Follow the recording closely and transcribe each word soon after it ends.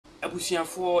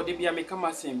abusuafo de bia meka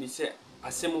masem bi se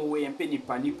asem wo ye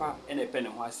nipa ene pe ne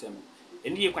ho asem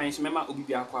eni ye kwan so mema obi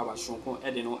bia akwa abasonko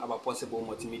e de no aba possible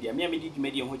multimedia me amedi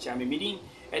dwumedi ho chia me medin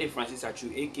e de Francis Achu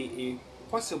aka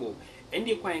possible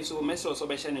eni kwan so message so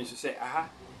be share no so se aha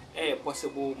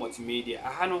possible multimedia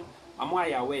aha no amo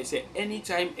aya we say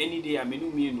anytime any day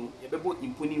amenu mienu ye bebo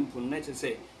impuni na che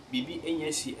say bibi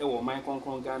enyasi e wo man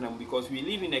konkon Ghana because we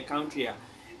live in a country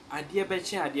adie be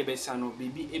che adie be sa no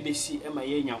bibi ebesi e ma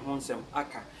ye nya ho nsem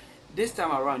aka this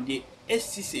time around the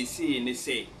SCCC and they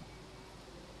say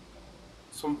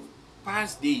some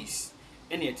past days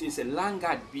and it is a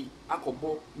Langard be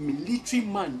akobo military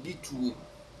man D2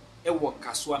 e wo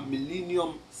Kasoa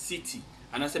Millennium City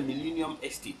and as a Millennium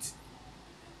Estate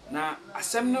na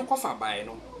asem no kofa bae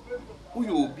no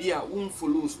uyo obi a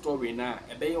follow story na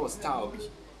e be your style bi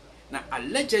na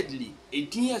allegedly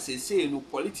edin asese no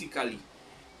politically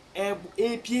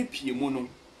APP mu no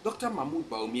Dr. Mahmoud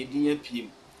Baomi edin APM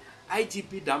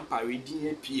IGP Dampare din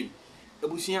APM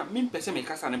ebusia me pese me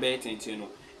kasa na be tenten no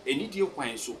eni die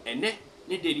kwan so ene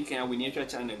ne dedi kan we ni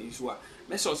channel isu a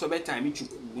me so be time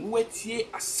chuku nu watie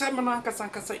asem na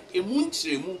kasa emu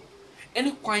nkyeremu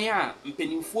ene kwan a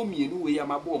mpanimfo mienu we ya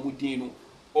mabo omu din no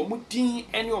omu din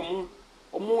ene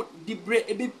omu dibre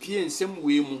ebe pie nsem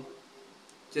we mu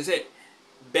je say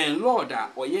BenLord a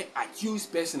oye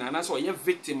accused person and so oye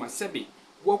victim asebe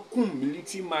wakum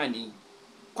military man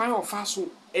kwan ofaso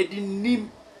edinim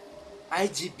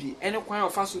IGP ene kwan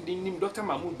ofaso dinim Dr.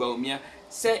 Mahmoud Baomi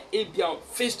say ebia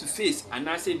face to face and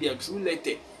I say bia true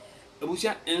letter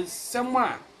ebusia ensem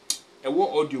a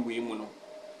ewo audio we mu no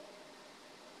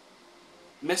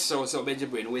message so beje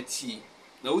brain wati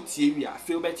na utie wi a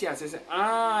feel beti asese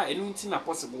enu nti na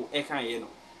possible e kan ye no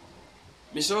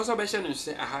me so be she no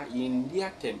say aha ye ndi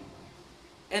atem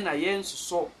ena ye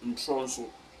nso ntro nso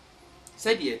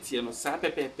said ye tie no sa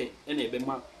pepepe ena ebe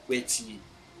ma wati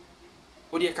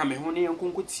odi e ka me ho ne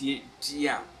yankonko tie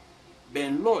dia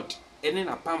BenLord ene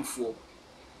na pamfo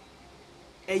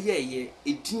eye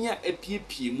edinya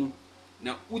apiepie mu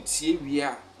na utie wi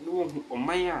a no hu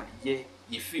oman a ye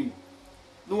fim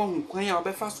no hu kwan a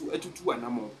obefa so atutu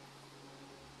anamo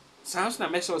sans na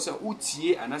message say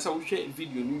utie anasa wo hwe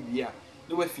video no wi a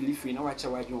no wa fili na wa cha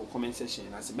wa comment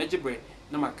section na se mejebre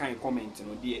na makan comment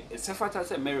no de sefata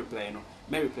say me reply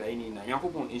ni na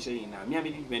yakobon ehye na me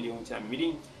amedi dwende ho cha me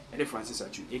din e Francis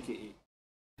Achu aka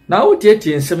na wo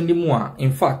tietie nsem ni mu a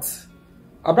in fact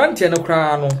abrante no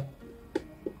kra no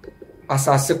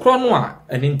asase kro no a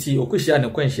eninti okohia ne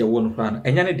kwanhia wo no kra no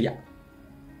enya ne dia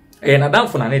na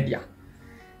danfo na ne dia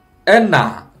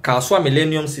na Kasoa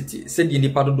Millennium City said the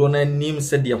nipadodo na nim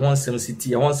said the honsem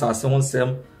city honsase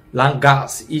honsem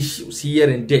Langas issues here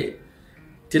and there.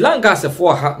 The Langas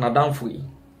for ha na danfo yi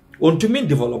ontumi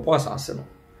develop asase no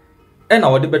na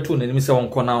wode beto na nim se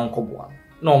wonko na wonko boa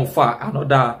na onfa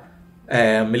another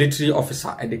military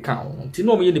officer at the count ti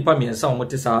no mo ye nipa miensa o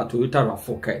mote sa Toyota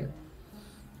RAV4 kan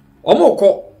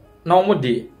omoko na omo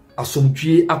de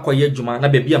asomtwie akoye adwuma na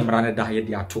baabi amra ne da ye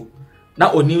de ato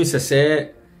na oni sese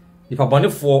nipa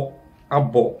bonefo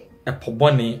abo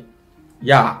epobone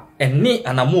ya eni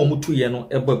anamo omutu ye no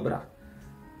ebobra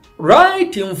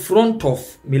right in front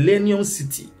of Millennium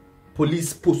City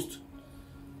police post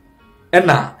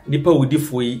ena nipa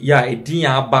wodifo ya edin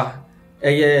aba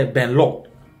eye BenLord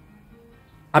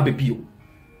abebio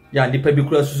ya nipa bi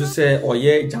kura susu se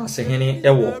oye jansehene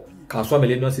ewo Kasoa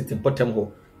Millennium City potem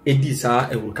ho edi sa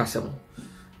ewurukasem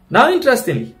now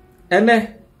interestingly ene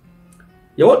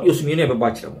ye what yosumie no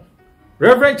beba kire mo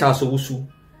Reverend Charles Owusu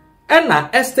ena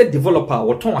estate developer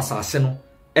woton asase no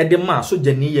ede ma so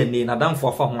jani ye ni na danfo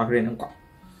afa ho ahwere ne nkwa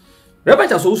Reverend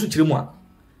Charles Owusu kire mu a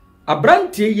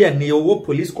abrantie ye ne wo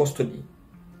police custody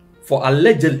for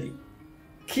allegedly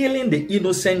killing the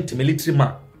innocent military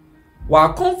man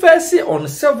wa confess on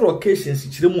several occasions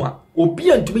kire mu a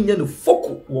obi antumi nya no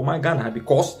foko wo man Ghana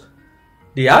because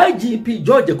the IGP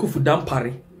George Akufu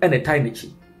Dampare ene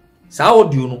tainechi sa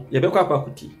audio no ye bekwa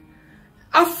kwakuti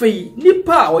afei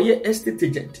nipa oye estate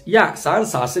agent ya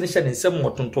sansa ase ne hye ne nsem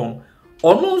wotonton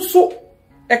ono nso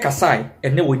ekasai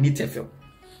ene woni tefel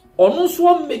ono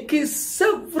nso make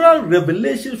several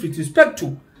revelations with respect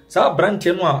to sa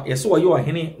branche no a yeso oye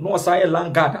ohene no osaye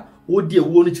Langard odi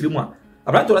ewo no kiremu a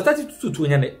abranche na start tutu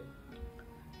nyane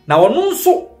na ono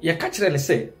nso ye ka kire ne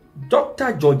se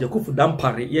Dr. George Akufu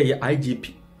Dampare ye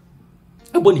IGP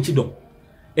eboni chidom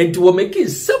and to make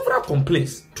several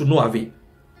complaints to no avail.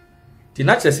 Ti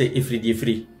na say free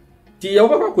ti ye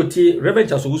waba kwoti Reverend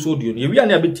Charles Owusu audio no ye wi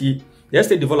ane abeti the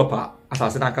state developer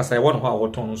asase na kasa ye won ho a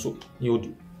woton so ni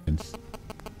audio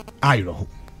ayro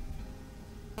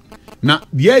na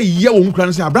ye wo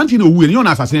nkran say abranti na owu ni on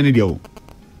asase ne de o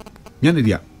nyane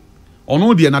dia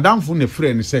ono dia nadamfo ne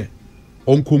friend say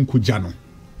onkonko jano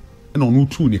na ono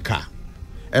tu ne car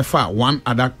efa one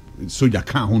other soldier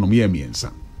car ho no me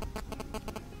emiensa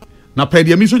na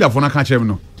pedia mi soldier fo na ka chem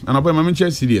no na boy ma me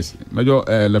nche serious major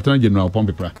lieutenant general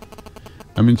Pompepra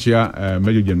ami nchia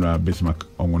major general Bismarck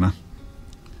ongona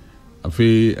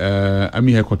afi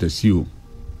ami headquarters CEO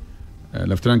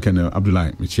lieutenant colonel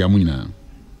Abdullahi me chia mu nyina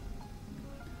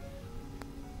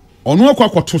ono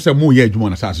akwakoto se mo ye adwuma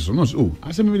na sase so no oh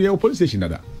ase me dey police station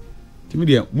dada timi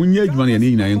dey munye adwuma na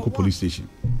nyina yenko police station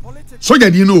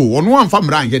soldier di no ono amfa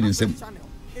mra anje nsem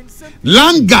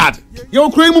Langard you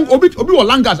claim obi wo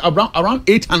Langard around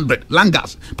 800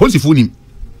 Langards police for him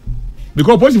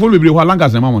because police for bebre ho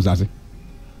Langards na mamon sase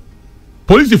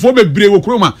police for bebre wo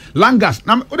kroma Langards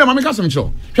na o de ma make some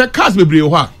show hwe cars bebre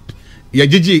ho a ya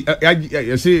jeje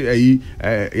ya say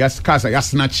ya kasa ya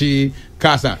snatchi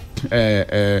kasa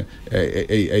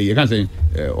you can say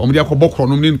omudi akobokro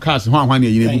no nin cars ho ahwan ya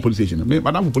yin police station me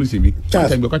madam for police me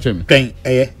time go catch me kan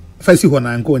fasi ho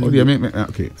na nko ni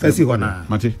okay fasi ho na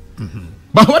mate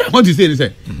but what I want to say is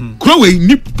say crowe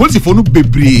ni police for no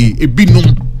bebre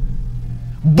ebinum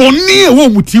boni e wo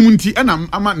mutimnti na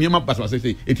ama niam baswa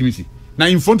say etimisi na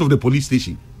in front of the police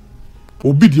station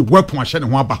obi the weapon ahye ne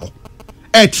ho aba ho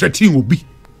threatening obi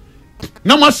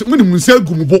na mas munim nsa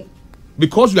gumubo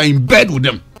because you are in bed with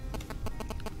them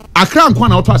akra nkwa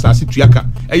na auto asase tuaka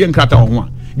eye nkrata ho a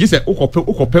gi se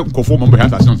ukope nkofo mo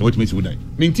behasa asase so wetimisi wudai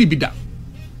minti bi da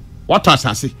what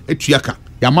asase etuaka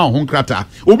ya ma ho nkrata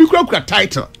obi kura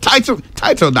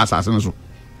title da asase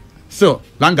so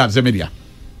Langard Zemedia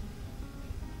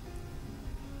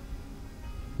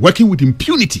working with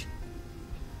impunity.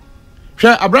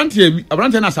 Share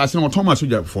Abrante na assassin on Thomas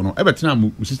Soja for no ever tena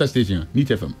mu sister station Neat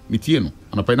FM metie no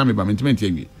anopa na me ba mentiment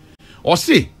awie o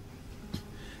say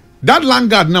that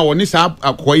Langard na woni sa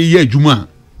akoye ye adwuma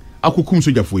akokum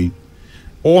soja fo yi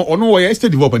ono wo ye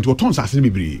state development o ton assassin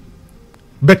bebre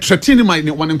but threatening my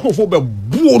one nkofo be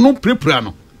buo no prepare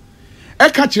no e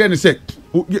ka kire ne say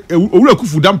owura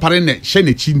kufu dam pare ne hye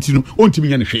na chi ntino ontimi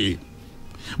nya ne hwe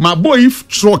my boy if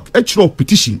truck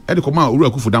petition e de command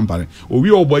owura kufu dam pare owi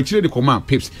o boy kire de command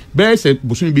pips be say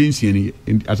bosun be nsia ni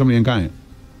asam yen kan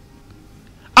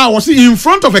I was in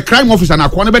front of a crime officer na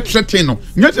kwa na be threatening no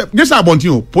yes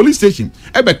abontin police station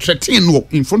e be threatening no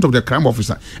in front of the crime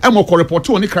officer e mo ko report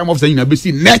on the crime officer ina be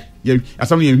see ne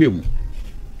asam yen hwe mu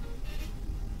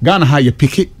Ghana ha ye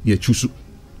pick ye chusu.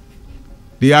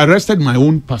 They arrested my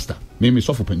own pastor. Me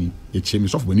sofo pani. Ye che me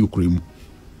sofo pani okuremu.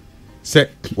 Se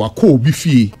wako obi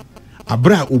fie.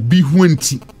 Abra obi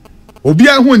huanti. Obi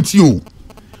a huanti o.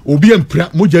 Obi empra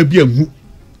moja bi anhu.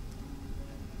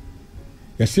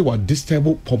 Ye say what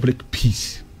disturb public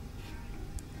peace.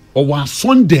 O wa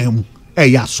sondem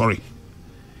ya sorry.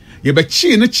 Ye be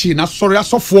chi na sorry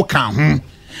asofo kan ho.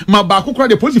 Ma ba kokora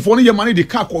the police for no ye money the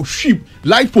car ko ship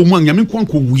light po mu anyame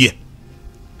kwanko wuye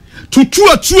to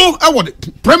tuo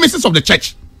the premises of the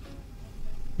church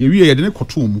ye wiye ye de ne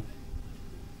koto mu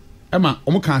ema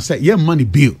omo kan say ye money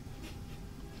bill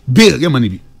ye money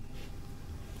bi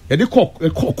ye de court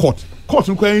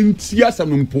no kwan tia sam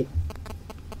no mpo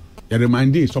ye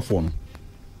remind dey so for no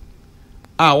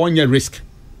one year risk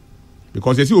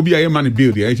because you see obi ye money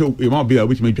bill there so e ma bill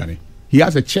which me dwane he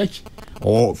has a church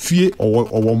or fear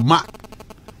or ma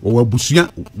or busuya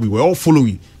we were all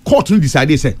following court no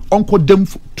decided say uncle them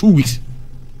for 2 weeks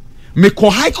make call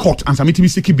high court and submit me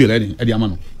seeking bail at the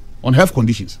amano on health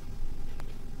conditions.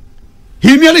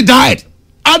 He nearly died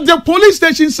at the police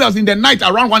station cells in the night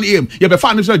around 1 a.m. You be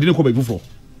found no didn't come before.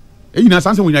 You know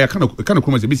something when you kind of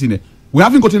come as a business. We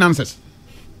haven't gotten answers.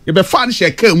 You be found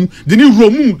share came the new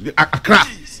room Accra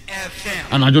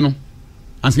and I don't know.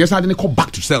 And yes, I didn't come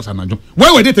back to cells and I don't.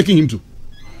 Where were they taking him to?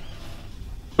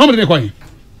 Nobody call him.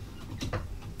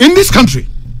 In this country,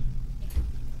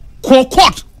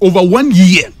 court over 1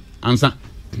 year. Answer.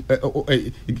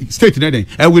 State in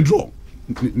withdraw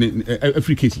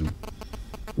every case.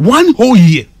 1 whole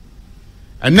year.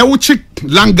 And now we check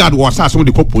Langard was asked when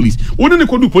they call police. What do they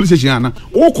call do police station?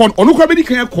 Or nobody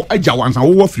can call a Jawans and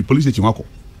over free police station.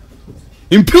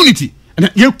 Impunity.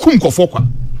 And you come for foka.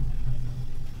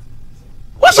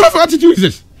 What sort of attitude is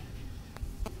this?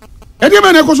 And you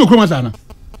man also come as Anna.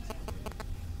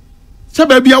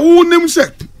 Baby, I won't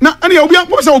say. Now, any of you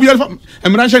will be a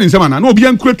mention in Samana. No, be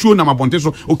uncreature na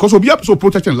Mabonteso, because we are so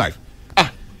protecting life.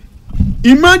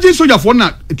 Imagine so you have one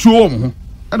 2 home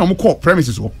and I'm call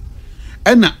premises.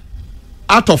 And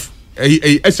out of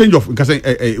a exchange of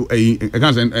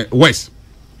West,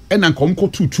 and I'm come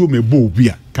to me bow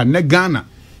beer. Can ne Ghana?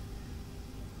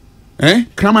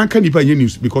 Kraman can nipa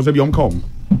news because of your home.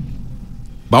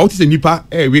 But what is a nipa?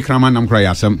 We Kraman am cry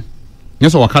asem.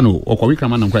 Yes, or cano or we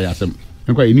come and cry as them.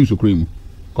 And cry news to cream.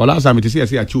 Call last time to see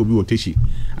a chill be teshi.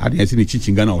 I didn't see the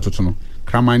chiching gun out to know.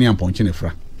 Cramani and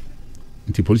Ponchinefra.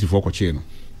 Until police for Cochino.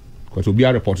 Because will be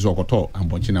a report or Coto and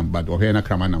Ponchinam bad or Hena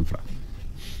Craman and Fra.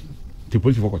 The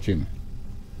police for Cochino.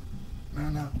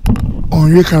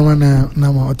 On your camera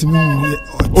now, or to me,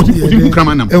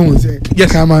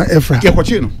 yes, Kama Efra,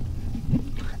 Cochino.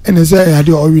 And they say, I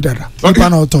do all with that.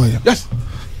 Yes.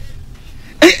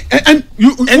 And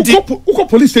you go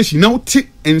police station now take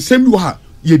and send you her.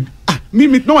 You me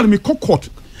no one me court.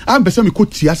 I'm person me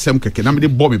court tia sem keke na me de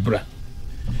bomb bra.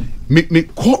 Me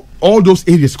call all those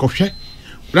areas ko hwe.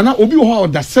 Na obi ho how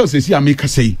that cells say make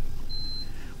say.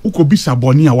 Uko bi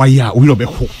saboni a waya we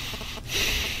obeko.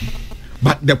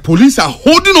 But the police are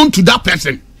holding on to that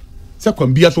person. Say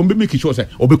kwam bia so make sure say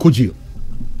obeko jail.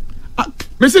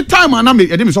 Me say time and me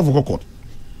dey me so for court.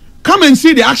 Come and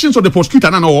see the actions of the prosecutor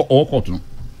and or court no.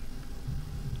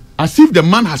 As if the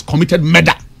man has committed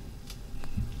murder.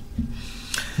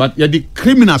 But yeah, the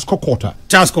criminals court.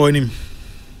 Just calling him.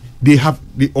 They have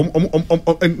the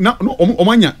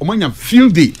omanya feel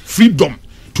the freedom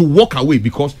to walk away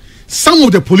because some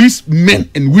of the police men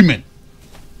and women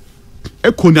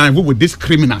connive with these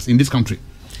criminals in this country.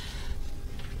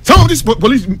 Some of these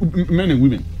police men and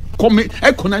women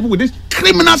connive with these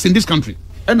criminals in this country.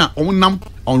 And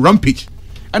on rampage.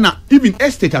 And even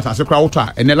estate as a crowd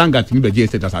and the longer to be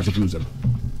estate as a cruiser.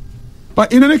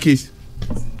 But in any case,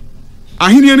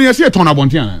 I hear see a ton of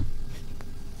Bontiana.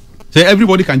 Say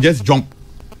everybody can just jump.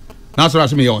 Now, so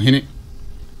as me or hine.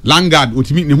 Langard would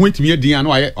meet me Diano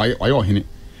or hine.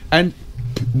 And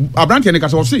a branch and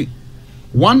Kasoa say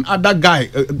one other guy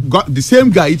got the same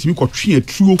guy it's me got tree a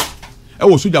true. I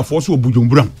was with a force of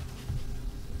Bujumbram.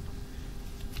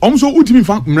 Also, ultimately,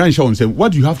 Mran Shaw said,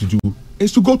 what you have to do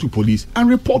is to go to police and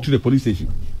report to the police station.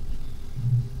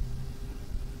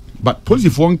 But police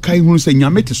if one kind who say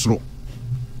Yamete slow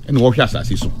and walk as I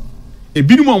so. A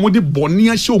binuma with the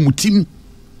Bonia show mutim.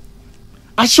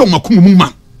 I show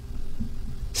Makumuma.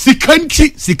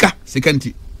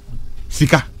 Sikanti,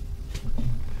 Sika.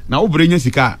 Now bring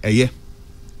Sika a year.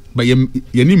 But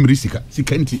Yanim Risika,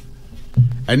 Sikanti.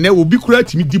 And there will be correct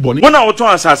to meet the bonnet. When I was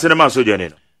to assassinate my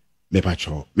soldier. Me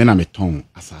pacho, me na me ton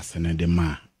asasene de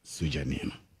ma sojani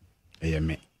no. Eye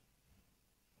me.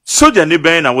 Sojani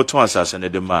ben na wo ton asasene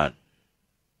de man.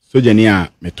 Sojani a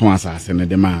me ton asasene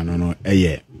de ma no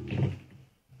eye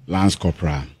Lance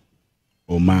Corporal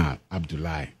Omar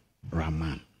Abdullahi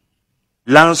Rahman.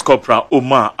 Lance Corporal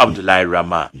Omar Abdullahi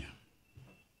Rahman. Yeah.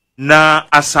 Na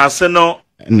asaseno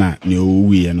na ni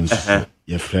owi no so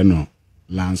ye frɛ no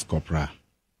Lance Corporal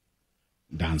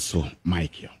Danso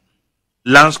Michael.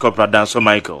 Lance Corporal Danso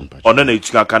Michael. Ono na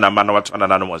etuka kana ma na wato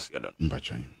na no mo se do.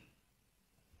 Mpachan.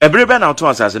 Ebrebe na to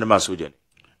asaseno ma soje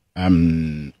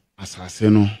ni.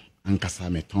 Asaseno ankasa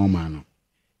meton ma no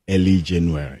early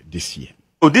January this year.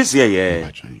 Oh, this year yeah.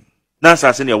 Mpachan. Na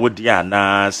asaseno ya wodi ya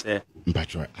na se.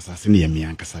 Mpachan asaseno ya mi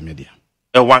ankasa media.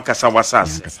 E wankasa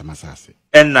wasase. Ankasa masase.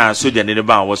 Na soje ni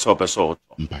ba wo so peso.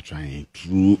 Mpachan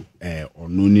true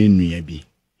ono ne nua bi.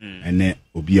 Ene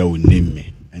obi a onim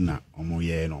me. Na omo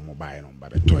ye no omo bae no ba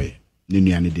betoye ne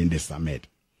nua ne den de Samed.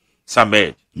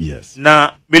 Yes.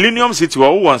 Na Millennium City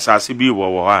wo won sase bi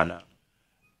wo ha na.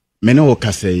 Me no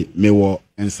kase me wo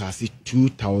ensase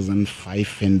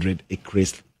 2,500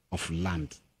 acres of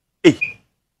land.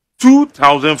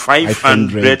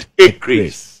 2,500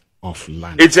 acres of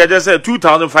land. It's just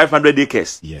 2,500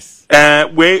 acres. Yes.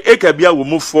 Where acre bia will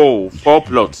move 4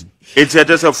 plots. It's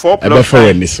just 4 plots.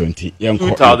 2,500.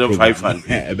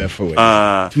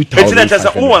 It's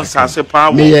just one sase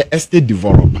power. Me estate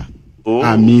developer.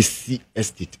 Me see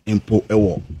estate empo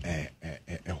ewo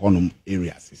honum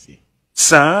area sisi.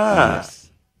 Sir.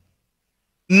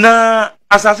 Na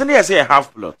assassin say a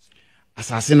half plot.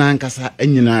 Assassin ankasa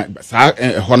enyina sa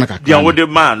hono kakra. Dia wo de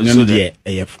man so de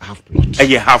half plot.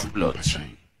 Half plot.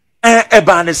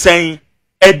 Eba ne sen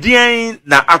edien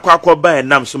na akwakoba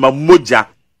enam so ma moja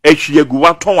ehwiegu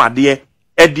waton ade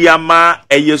ediama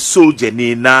soldier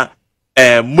ni na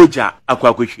moja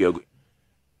akwakohwiegu.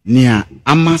 Nia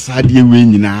ama saade we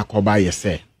nyina akoba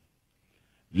yese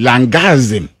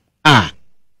langazim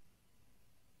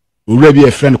urabi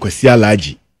e friend kwasi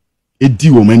alaji edi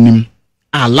wo manim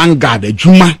langard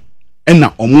adwuma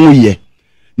na omoye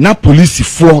na police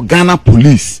for Ghana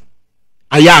police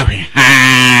ayahwe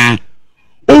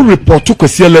o report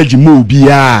kwasi alaji mo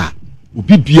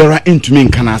obi biara entumi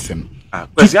nkana asem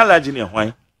kwasi alaji ne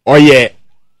hwan oye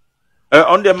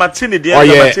on the Martini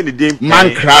day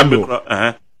man crado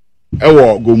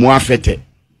ewo gomu afete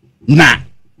na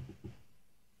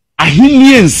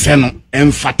ahini ense no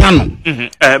emfata no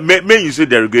me you say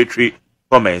derogatory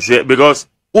comments because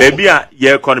maybe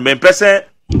ye economy person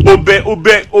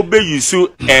obe yusu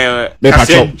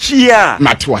chia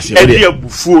matwase e dia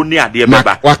bufuo ni ade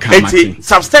beba enti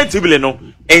substantively no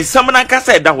en samana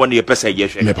kasa da ho ne pese ye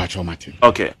hwe me patcho mate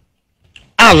okay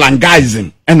alangaism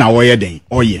na woye den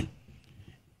oye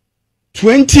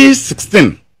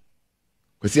 2016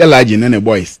 kwesi alaji ne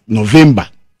boys November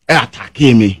attack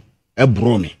me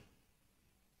bro me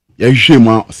ya hwe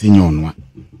mu osinyo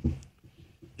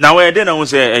na we dey na won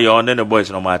say e on the boys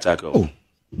no ma attack oh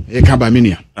e ka ba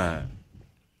minia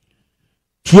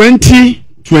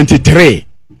 2023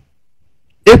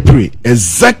 April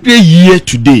exactly year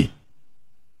today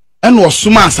and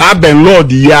osuma sa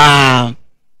BenLord ya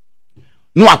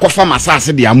no akofa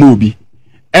masase de amobi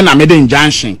e na mede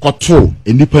injunction koto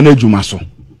enipa na adwuma so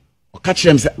o ka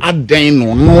kire me se adan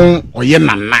no oye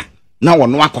nana na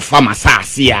wono akofa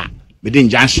masase a mede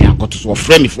injunction akoto so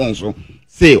ofre me phone so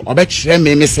say obe kire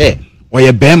me say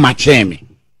oye be ma kire me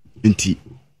nti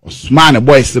osman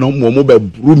boys no mo be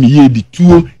buru mi ye di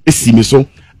tuo esimi so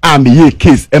a me ye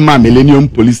case e ma Millennium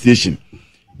Police Station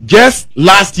just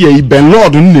last year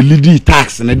BenLord no lead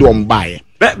tax na de om bae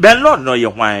BenLord no ye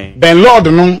hwan BenLord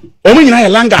no omo nyina ye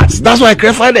langards that's why I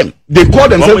clarify them they call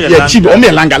themselves ye chief omo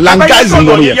ye langards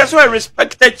no ye yes we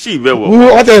respected chief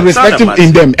what I respect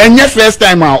in them and your first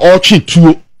time all chief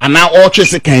tuo and now all chief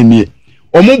sekan ni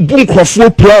omo bu nkrofo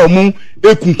pra omo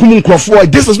ekunkum nkrofo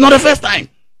this is not the first time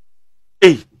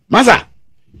hey Maza,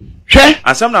 she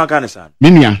asam na kan san.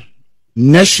 Minia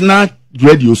national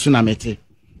radio sunamete.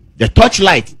 The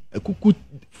torchlight akuku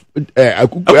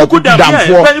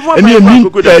damfo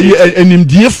enim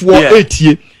diefo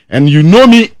etie and you know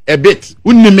me a bit.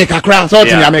 Unni make a crowd so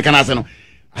in American asano.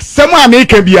 Asem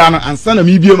America bia no ansa na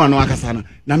me bia ma no akasa no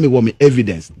na me wo me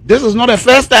evidence. This is not the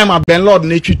first time a BenLord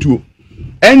na twitu.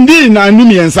 Endi na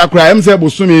numi ensakra em se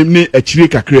bosome ni akire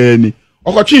kakra ni.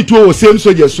 Okochi tuo o same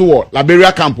soldier so wo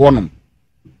Liberia camp honum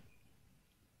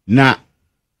na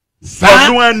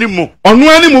onu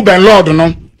animu BenLord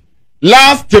no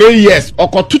last 3 years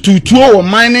okotutu tuo wo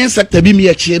mining sector bi mi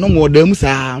eche no mo dam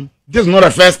sa this is not the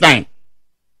first time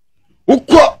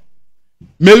uko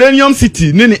Millennium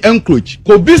City ni encroach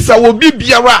ko bisa wo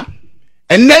bibiara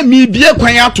enne mi bie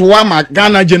kwan atowa ma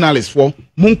Ghana journalists for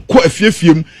munko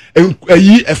afiefiem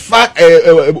ayi efa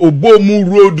obomu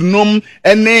road nom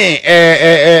ene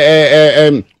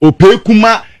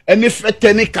opekuma ene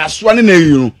fetene Kasoa ne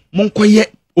nayiru munko ye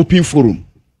open forum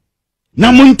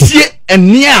na muntie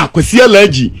ene akwasi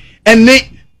alaji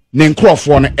ene ne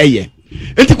nkrofo no eye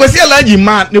enti kwasi alaji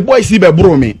ma ne boys be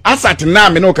bro me asat na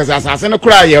me no kasa asase ne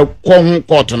kura ye ko hu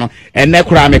court no ene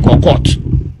kura me ko court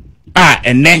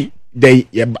ene dey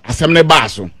asem ne ba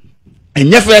so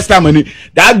enye first time ani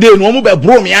that day no mo be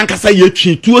bro me ankasa ye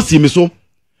twi tuo si me so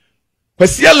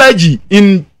kwasi alaji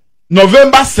in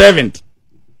November 7th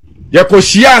ye ko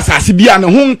shia asase bia ne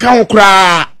ho nka ho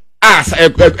kura as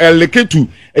leketu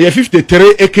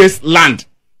 53 acres land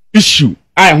issue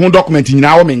I ho document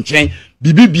nyina wo me nchen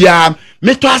bibibia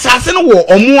me to asase no wo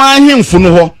omo ahemfo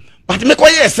no ho but me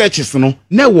koye searches no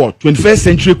na wo 21st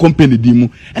century company di mu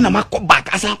na makọ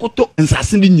back asa akoto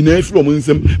nsase ni nyina afiri omo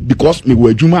nsem because me wo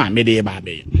adwuma me de ba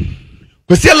be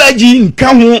kwesi alaji nka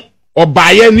ho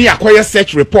obaye ni akoye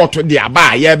search report de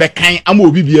aba ye be kan ama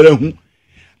obi biara hu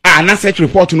na search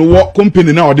report no wo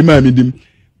company na ode ma medim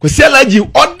kwesi alaji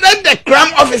order the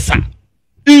crime officer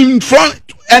in front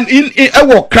and in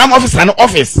our crime officer no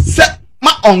office set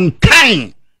ma on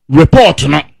kind report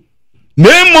no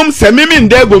Nemom se mimi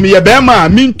ndego mi ye be ma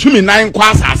mi ntumi nan kwa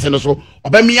asase no so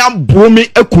oba mi abro mi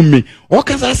akumi o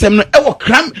kasa asem no e wo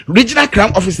crime regional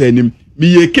crime officer anim mi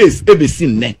ye case e be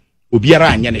sin ne obiara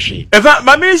anya ne hwe eva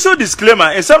ma mi so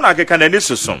disclaimer e sem na keka na ni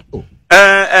sosom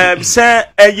se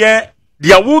eye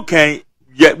dia wo kan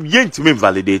ye ntumi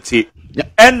invalidate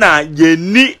na ye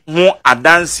ni ho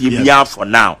adanse bia for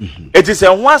now it is a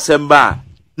ho asem ba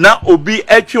na obi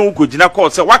atwe ukogina call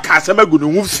say waka asem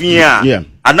agunu hu fia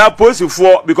ana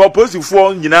posifo because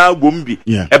posifo nyina gombi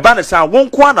e ba ne say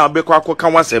wonko na obekọ akoka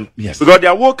wasem because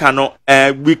their work no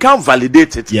we can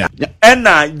validate it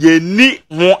na ye ni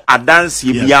ho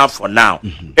adanse bia for now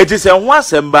it is a ho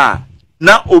asem ba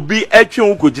na obi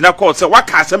atwe ukogina call say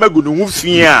waka asem agunu hu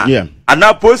fia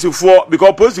ana posifo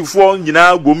because posifo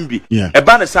nyina gombi e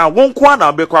ba ne say wonko na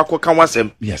obekọ akoka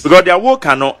wasem because their work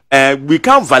no we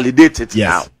can validate it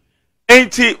now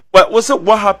enti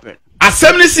what happened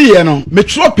assembly see you know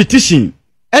metro petition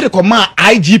e de koma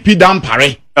IGP down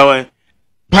pare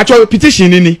patro petition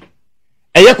ni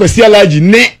eye kwesi alaji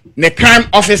ne crime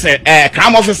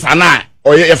officer na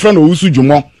oye your friend owusu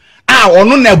jumo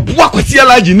ono na bua kwesi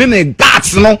alaji ne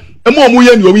guards no emu omu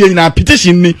ye ni omu ye na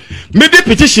petition ni me de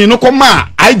petition no koma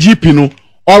IGP no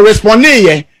or respond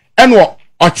ye eno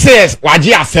o says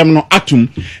waje asem no atum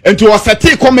enti o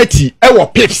seti committee e wo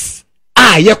pips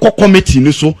ye committee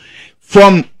ni so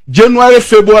from January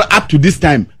February up to this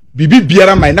time bibi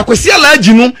biara mai na kwesi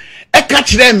alaji no e ka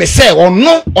kire me say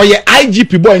ono oye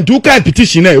IGP boy nti ka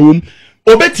petition na ewom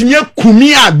obetimi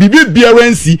akumi a bibi biara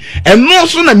nsi eno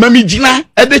so na mami gina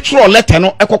e de tro letter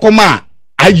no ekokoma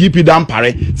IGP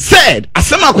dampare said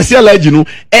asema kwesi alaji no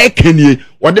e kanie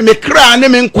wode me kra ne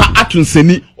me nkwa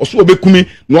atunsani oso obekumi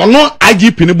no ono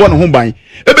IGP ne bo no ho ban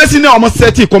ebesi ne omo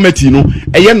seti committee no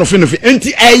eye no fe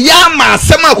enti eya ma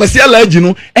asema kwesi alaji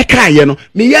no e kra ye no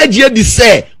me ya gie di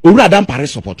say owura dampare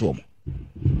support omo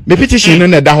me petition no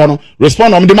na da ho no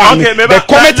respond on the man the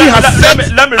committee has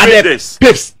said let me read this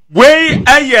pips we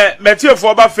aye metio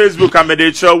for ba Facebook and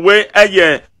me show we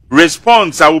aye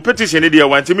response our petition dey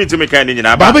want me to make any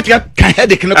na ba can head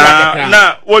the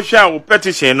na wo hwa our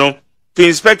petition no to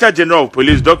Inspector General of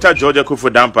Police Dr. George Akufo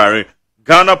Dampare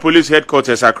Ghana Police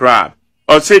Headquarters Accra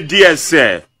or say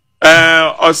DSA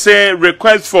or say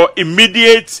request for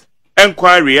immediate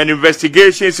inquiry and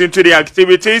investigations into the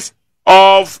activities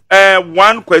of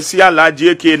one Kwesi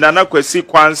Alaji K Nana Kwesi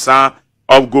Kwansa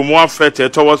of Gomoa Fete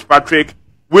towards Patrick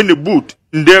Winniboot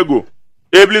Ndego,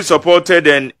 ably supported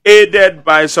and aided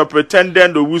by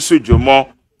Superintendent Owusu Jomo,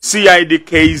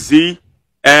 CIDKZ,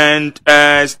 and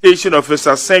Station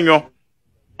Officer Senyo,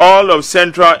 all of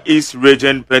Central East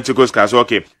Region Pentecost Kasoa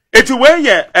K. It's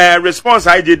where response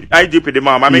I did the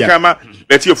mom. I make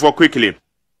let you for quickly.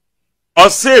 Or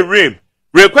say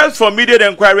request for immediate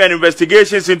inquiry and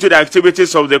investigations into the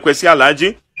activities of the Kwesi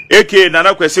Alaji, aka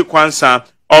Nana Kwesi Kwansa,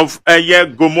 of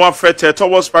Gomoa Fete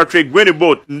towards Patrick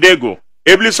Winniboot Ndego,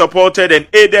 ably supported and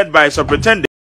aided by Superintendent